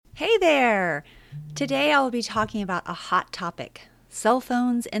there! Today I'll be talking about a hot topic, cell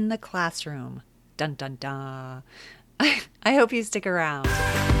phones in the classroom. Dun dun dun. I hope you stick around.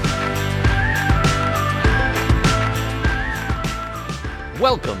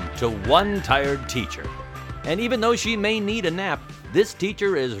 Welcome to One Tired Teacher. And even though she may need a nap, this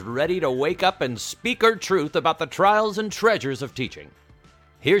teacher is ready to wake up and speak her truth about the trials and treasures of teaching.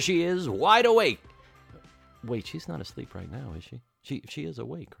 Here she is, wide awake. Wait, she's not asleep right now, is she? She is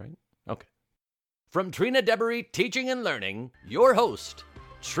awake, right? Okay. From Trina Devery Teaching and Learning, your host,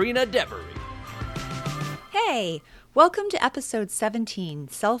 Trina Devery. Hey, welcome to episode 17,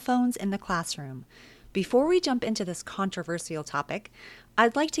 Cell Phones in the Classroom. Before we jump into this controversial topic,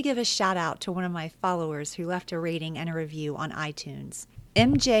 I'd like to give a shout out to one of my followers who left a rating and a review on iTunes.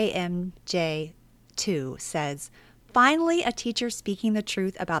 MJMJ2 says, "Finally, a teacher speaking the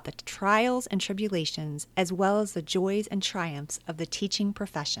truth about the trials and tribulations, as well as the joys and triumphs of the teaching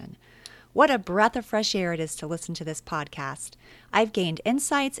profession. What a breath of fresh air it is to listen to this podcast. I've gained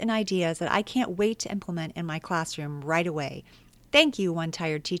insights and ideas that I can't wait to implement in my classroom right away. Thank you, One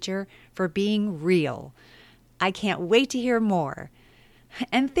Tired Teacher, for being real. I can't wait to hear more."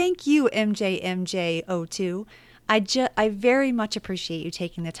 And thank you, MJMJ02. I very much appreciate you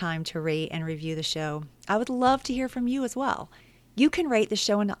taking the time to rate and review the show. I would love to hear from you as well. You can rate the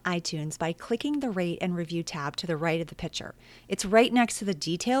show on iTunes by clicking the Rate and Review tab to the right of the picture. It's right next to the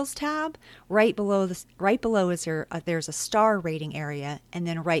Details tab. Right below is there's a star rating area, and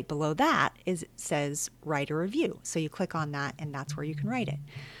then right below that it says Write a Review. So you click on that, and that's where you can write it.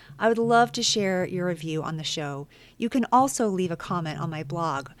 I would love to share your review on the show. You can also leave a comment on my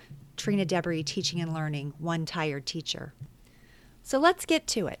blog, Trina Devery Teaching and Learning, One Tired Teacher. So let's get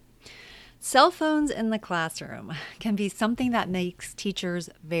to it. Cell phones in the classroom can be something that makes teachers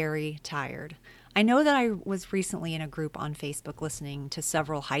very tired. I know that I was recently in a group on Facebook listening to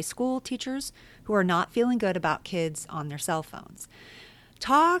several high school teachers who are not feeling good about kids on their cell phones,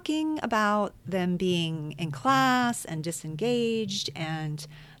 talking about them being in class and disengaged and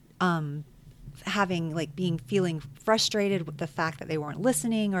feeling frustrated with the fact that they weren't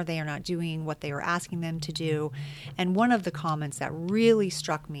listening or they are not doing what they were asking them to do. And one of the comments that really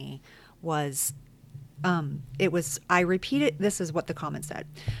struck me was, this is what the comment said.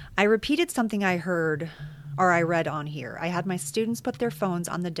 "I repeated something I heard or I read on here. I had my students put their phones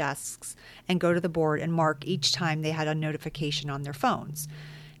on the desks and go to the board and mark each time they had a notification on their phones.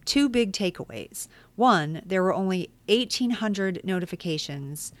 Two big takeaways. One, there were over 1,800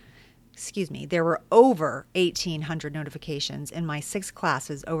 notifications in my 6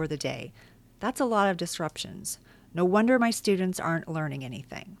 classes over the day. That's a lot of disruptions. No wonder my students aren't learning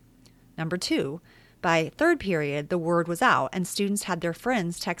anything. Number 2, by third period, the word was out and students had their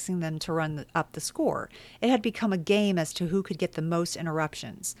friends texting them to run up the score. It had become a game as to who could get the most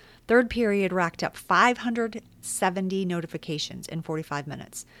interruptions. Third period racked up 570 notifications in 45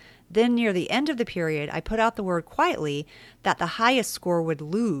 minutes. Then near the end of the period, I put out the word quietly that the highest score would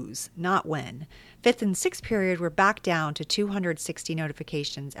lose, not win. Fifth and sixth period were back down to 260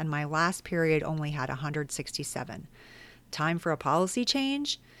 notifications, and my last period only had 167. Time for a policy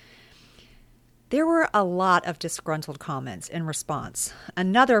change?" There were a lot of disgruntled comments in response.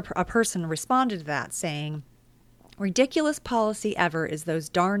 A person responded to that saying, "Ridiculous policy ever is those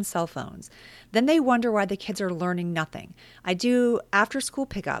darn cell phones. Then they wonder why the kids are learning nothing. I do after school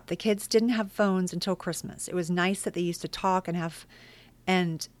pickup. The kids didn't have phones until Christmas. It was nice that they used to talk, and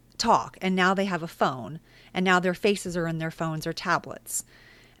now they have a phone, and now their faces are in their phones or tablets."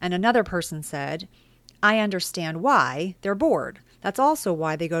 And another person said, "I understand why. They're bored. That's also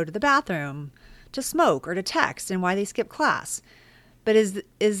why they go to the bathroom to smoke or to text, and why they skip class. But is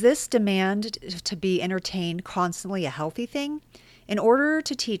this demand to be entertained constantly a healthy thing? In order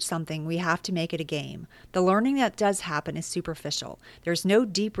to teach something, we have to make it a game. The learning that does happen is superficial. There's no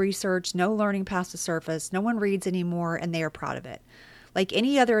deep research, no learning past the surface, no one reads anymore, and they are proud of it. Like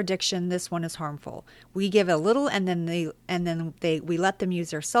any other addiction, this one is harmful. We give a little and then we let them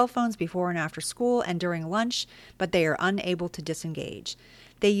use their cell phones before and after school and during lunch, but they are unable to disengage.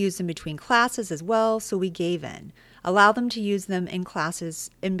 They use them between classes as well, so we gave in. Allow them to use them in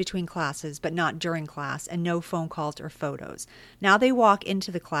between classes, but not during class, and no phone calls or photos. Now they walk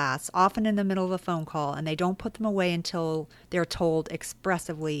into the class, often in the middle of a phone call, and they don't put them away until they're told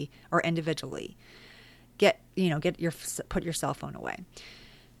expressively or individually. Put your cell phone away."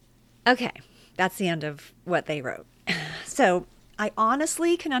 Okay, that's the end of what they wrote. So I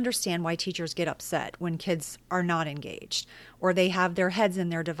honestly can understand why teachers get upset when kids are not engaged or they have their heads in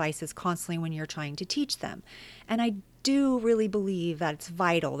their devices constantly when you're trying to teach them. And I do really believe that it's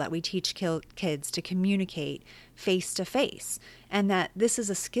vital that we teach kids to communicate face to face, and that this is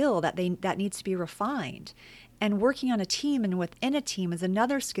a skill that needs to be refined. And working on a team and within a team is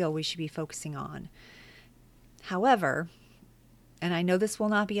another skill we should be focusing on. However, and I know this will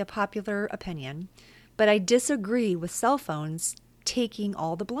not be a popular opinion, but I disagree with cell phones taking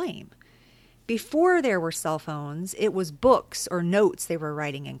all the blame. Before there were cell phones, it was books or notes they were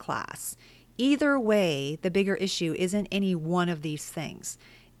writing in class. Either way, the bigger issue isn't any one of these things.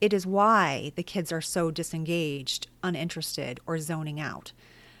 It is why the kids are so disengaged, uninterested, or zoning out.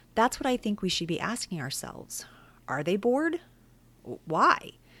 That's what I think we should be asking ourselves. Are they bored?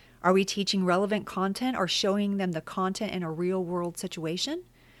 Why? Are we teaching relevant content or showing them the content in a real-world situation?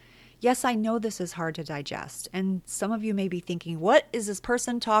 Yes, I know this is hard to digest, and some of you may be thinking, what is this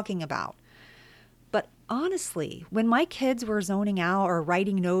person talking about? But honestly, when my kids were zoning out or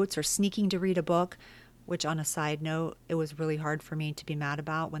writing notes or sneaking to read a book, which on a side note, it was really hard for me to be mad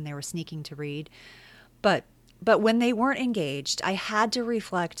about when they were sneaking to read. But when they weren't engaged, I had to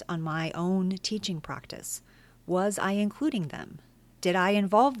reflect on my own teaching practice. Was I including them? Did I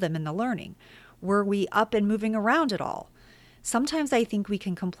involve them in the learning? Were we up and moving around at all? Sometimes I think we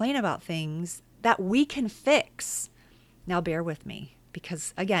can complain about things that we can fix. Now bear with me.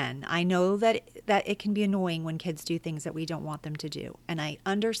 Because again, I know that it can be annoying when kids do things that we don't want them to do. And I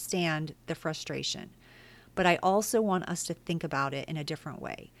understand the frustration. But I also want us to think about it in a different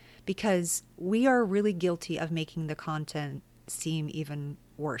way. Because we are really guilty of making the content seem even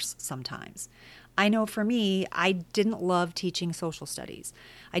worse sometimes. I know for me, I didn't love teaching social studies.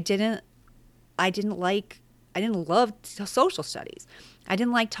 I didn't love social studies. I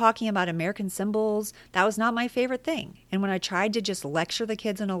didn't like talking about American symbols. That was not my favorite thing. And when I tried to just lecture the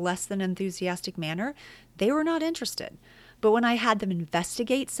kids in a less than enthusiastic manner, they were not interested. But when I had them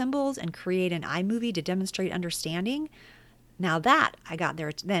investigate symbols and create an iMovie to demonstrate understanding, now that I got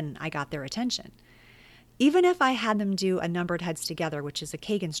their attention. Even if I had them do a numbered heads together, which is a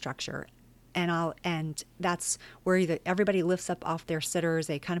Kagan structure, and that's where everybody lifts up off their sitters.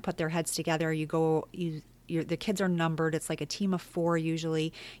 They kind of put their heads together. The kids are numbered. It's like a team of 4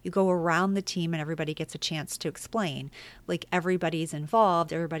 usually. You go around the team and everybody gets a chance to explain. Like everybody's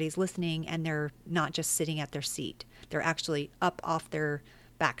involved, everybody's listening, and they're not just sitting at their seat. They're actually up off their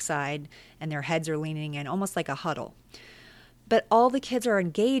backside and their heads are leaning in, almost like a huddle. But all the kids are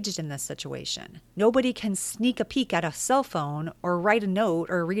engaged in this situation. Nobody can sneak a peek at a cell phone or write a note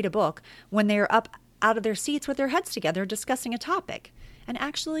or read a book when they're up out of their seats with their heads together discussing a topic. And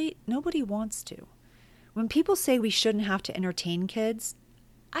actually, nobody wants to. When people say we shouldn't have to entertain kids,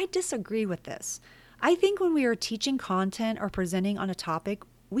 I disagree with this. I think when we are teaching content or presenting on a topic,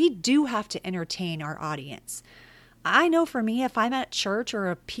 we do have to entertain our audience. I know for me, if I'm at church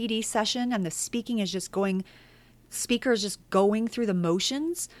or a PD session and the speaker is just going through the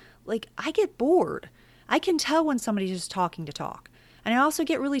motions, like I get bored. I can tell when somebody's just talking to talk. And I also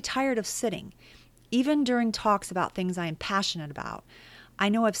get really tired of sitting, even during talks about things I am passionate about. I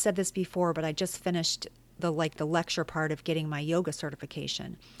know I've said this before, but I just finished the lecture part of getting my yoga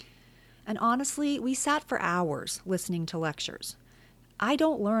certification. And honestly, we sat for hours listening to lectures. I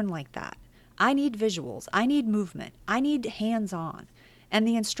don't learn like that. I need visuals. I need movement. I need hands-on. And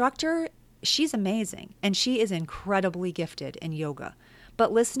the instructor, she's amazing, and she is incredibly gifted in yoga.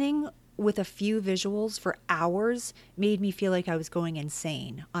 But listening with a few visuals for hours made me feel like I was going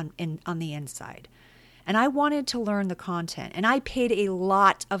insane on the inside. And I wanted to learn the content, and I paid a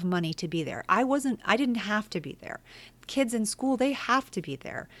lot of money to be there. I didn't have to be there. Kids in school, they have to be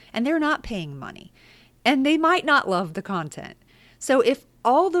there, and they're not paying money. And they might not love the content. So if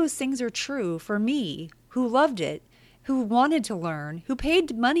all those things are true for me, who loved it, who wanted to learn, who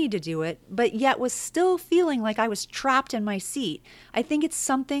paid money to do it, but yet was still feeling like I was trapped in my seat, I think it's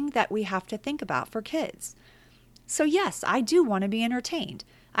something that we have to think about for kids. So yes, I do want to be entertained.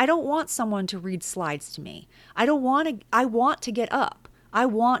 I don't want someone to read slides to me. I want to get up. I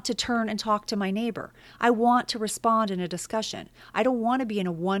want to turn and talk to my neighbor. I want to respond in a discussion. I don't want to be in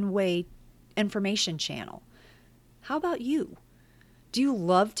a one-way information channel. How about you? Do you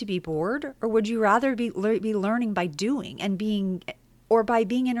love to be bored, or would you rather be learning by doing and by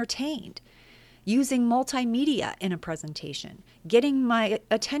being entertained? Using multimedia in a presentation, getting my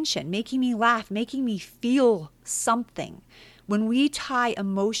attention, making me laugh, making me feel something. When we tie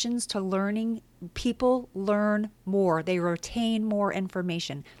emotions to learning, people learn more. They retain more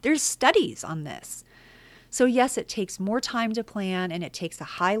information. There's studies on this. So yes, it takes more time to plan, and it takes a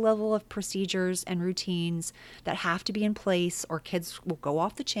high level of procedures and routines that have to be in place or kids will go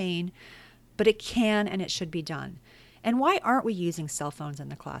off the chain, but it can and it should be done. And why aren't we using cell phones in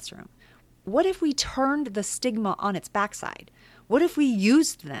the classroom? what if we turned the stigma on its backside? What if we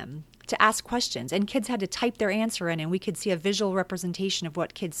used them to ask questions and kids had to type their answer in and we could see a visual representation of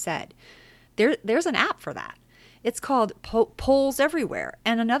what kids said? There's an app for that. It's called Polls Everywhere.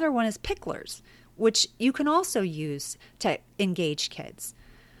 And another one is Picklers, which you can also use to engage kids.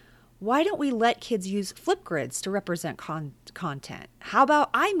 Why don't we let kids use Flipgrids to represent content? How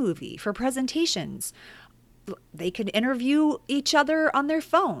about iMovie for presentations? They could interview each other on their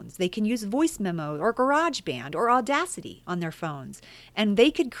phones. They can use Voice Memo or GarageBand or Audacity on their phones. And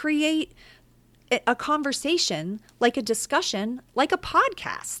they could create a conversation, like a discussion, like a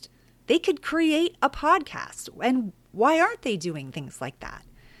podcast. They could create a podcast. And why aren't they doing things like that?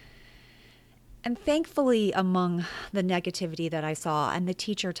 And thankfully, among the negativity that I saw and the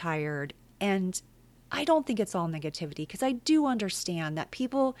teacher tired, and I don't think it's all negativity, because I do understand that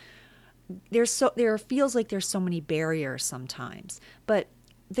people, there feels like there's so many barriers sometimes, but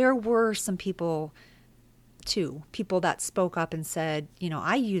there were some people that spoke up and said,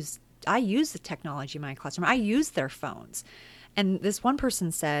 I use the technology in my classroom. I use their phones. And this one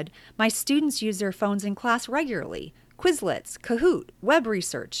person said, my students use their phones in class regularly. Quizlets, Kahoot, web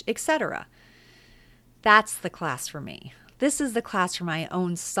research, etc. That's the class for me. This is the class for my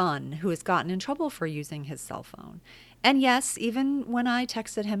own son, who has gotten in trouble for using his cell phone. And yes, even when I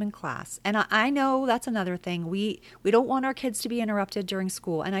texted him in class, and I know that's another thing. We don't want our kids to be interrupted during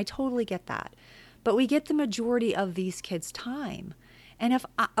school, and I totally get that. But we get the majority of these kids' time. And if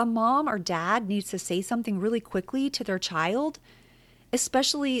a mom or dad needs to say something really quickly to their child,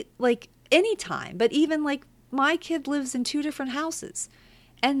 especially like anytime, but even like my kid lives in 2 different houses,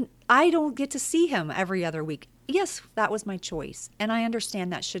 and I don't get to see him every other week. Yes, that was my choice. And I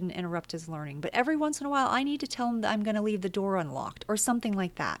understand that shouldn't interrupt his learning. But every once in a while, I need to tell him that I'm going to leave the door unlocked or something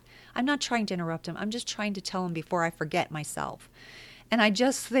like that. I'm not trying to interrupt him. I'm just trying to tell him before I forget myself. And I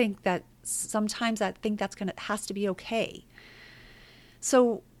just think that sometimes I think has to be okay.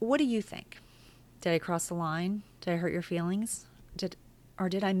 So what do you think? Did I cross the line? Did I hurt your feelings? Or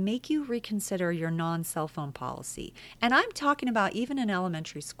did I make you reconsider your non-cell phone policy? And I'm talking about even in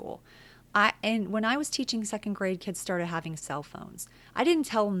elementary school. And when I was teaching second grade, kids started having cell phones. I didn't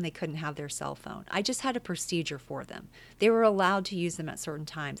tell them they couldn't have their cell phone. I just had a procedure for them. They were allowed to use them at certain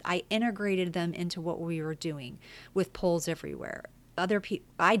times. I integrated them into what we were doing with Polls Everywhere.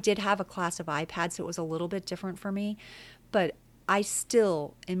 I did have a class of iPads, so it was a little bit different for me, but I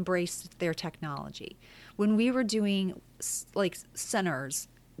still embraced their technology. When we were doing like centers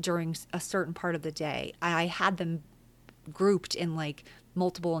during a certain part of the day, I had them grouped in like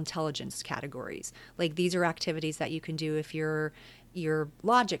multiple intelligence categories. Like, these are activities that you can do if you're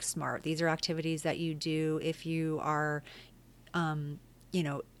logic smart. These are activities that you do if you are,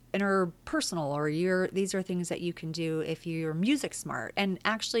 interpersonal, or these are things that you can do if you're music smart. And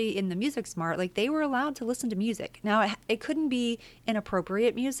actually in the music smart, like, they were allowed to listen to music. Now it couldn't be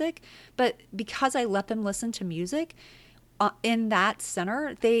inappropriate music, but because I let them listen to music in that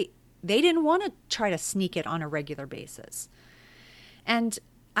center, they didn't want to try to sneak it on a regular basis. And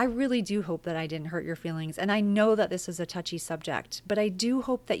I really do hope that I didn't hurt your feelings. And I know that this is a touchy subject, but I do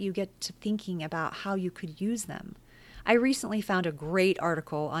hope that you get to thinking about how you could use them. I recently found a great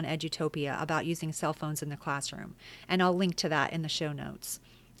article on Edutopia about using cell phones in the classroom, and I'll link to that in the show notes.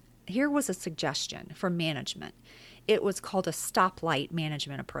 Here was a suggestion for management. It was called a stoplight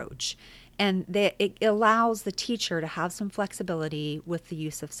management approach, and it allows the teacher to have some flexibility with the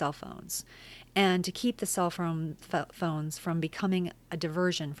use of cell phones and to keep the cell phones from becoming a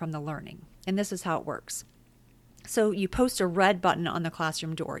diversion from the learning. And this is how it works. So you post a red button on the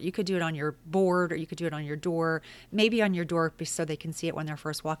classroom door. You could do it on your board, or you could do it on your door, maybe on your door so they can see it when they're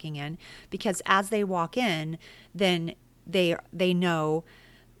first walking in. Because as they walk in, then they know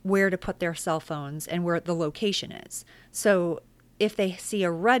where to put their cell phones and where the location is. So if they see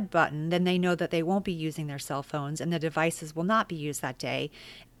a red button, then they know that they won't be using their cell phones and the devices will not be used that day,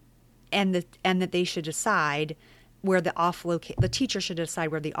 and that they should decide where the teacher should decide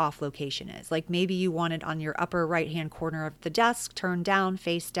where the off location is. Like, maybe you want it on your upper right-hand corner of the desk, turned down,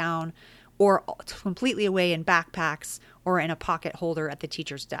 face down, or completely away in backpacks or in a pocket holder at the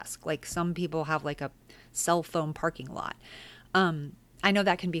teacher's desk. Like, some people have like a cell phone parking lot. I know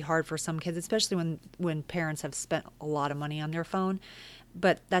that can be hard for some kids, especially when parents have spent a lot of money on their phone,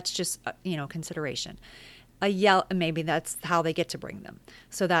 but that's just, consideration. Maybe that's how they get to bring them.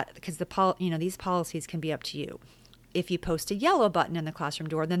 So that, because these policies can be up to you. If you post a yellow button in the classroom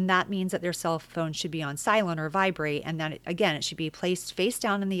door, then that means that their cell phone should be on silent or vibrate, and that, again, it should be placed face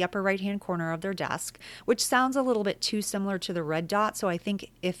down in the upper right-hand corner of their desk, which sounds a little bit too similar to the red dot. So I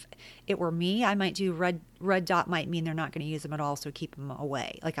think if it were me, I might do red dot might mean they're not going to use them at all, so keep them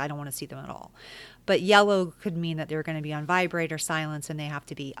away. Like, I don't want to see them at all. But yellow could mean that they're going to be on vibrate or silence, and they have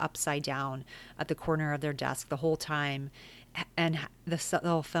to be upside down at the corner of their desk the whole time, and the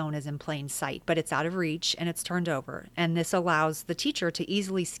cell phone is in plain sight, but it's out of reach and it's turned over. And this allows the teacher to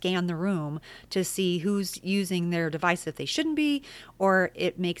easily scan the room to see who's using their device if they shouldn't be, or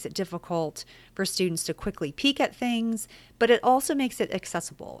it makes it difficult for students to quickly peek at things, but it also makes it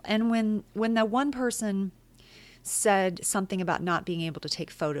accessible. And when the one person said something about not being able to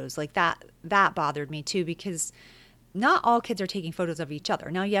take photos, like that bothered me too, because not all kids are taking photos of each other.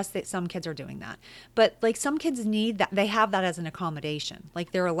 Now, yes, some kids are doing that, but like some kids need that. They have that as an accommodation.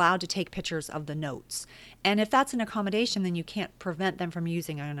 Like, they're allowed to take pictures of the notes. And if that's an accommodation, then you can't prevent them from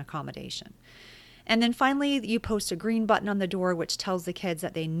using an accommodation. And then finally, you post a green button on the door, which tells the kids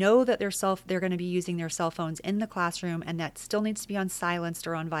that they know that they're going to be using their cell phones in the classroom, and that still needs to be on silenced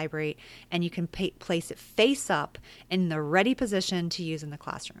or on vibrate. And you can place it face up in the ready position to use in the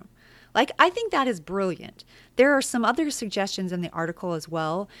classroom. Like, I think that is brilliant. There are some other suggestions in the article as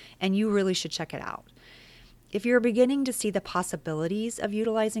well, and you really should check it out. If you're beginning to see the possibilities of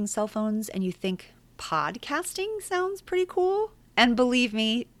utilizing cell phones and you think podcasting sounds pretty cool, and believe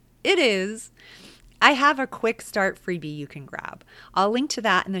me, it is, I have a quick start freebie you can grab. I'll link to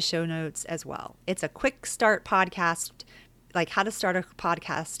that in the show notes as well. It's a quick start podcast, like how to start a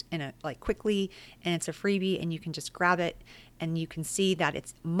podcast quickly, and it's a freebie, and you can just grab it. And you can see that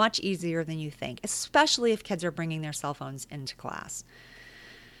it's much easier than you think, especially if kids are bringing their cell phones into class.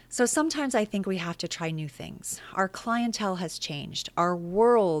 So sometimes I think we have to try new things. Our clientele has changed. Our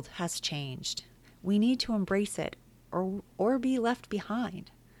world has changed. We need to embrace it or be left behind.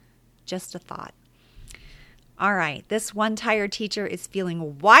 Just a thought. All right, this one tired teacher is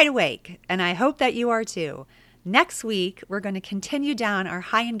feeling wide awake, and I hope that you are too. Next week, we're going to continue down our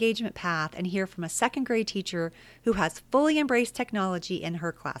high engagement path and hear from a second grade teacher who has fully embraced technology in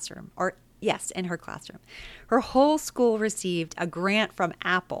her classroom. In her classroom. Her whole school received a grant from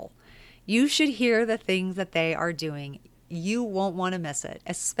Apple. You should hear the things that they are doing. You won't want to miss it,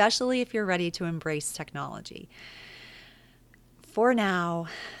 especially if you're ready to embrace technology. For now,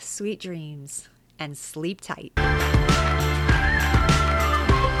 sweet dreams and sleep tight.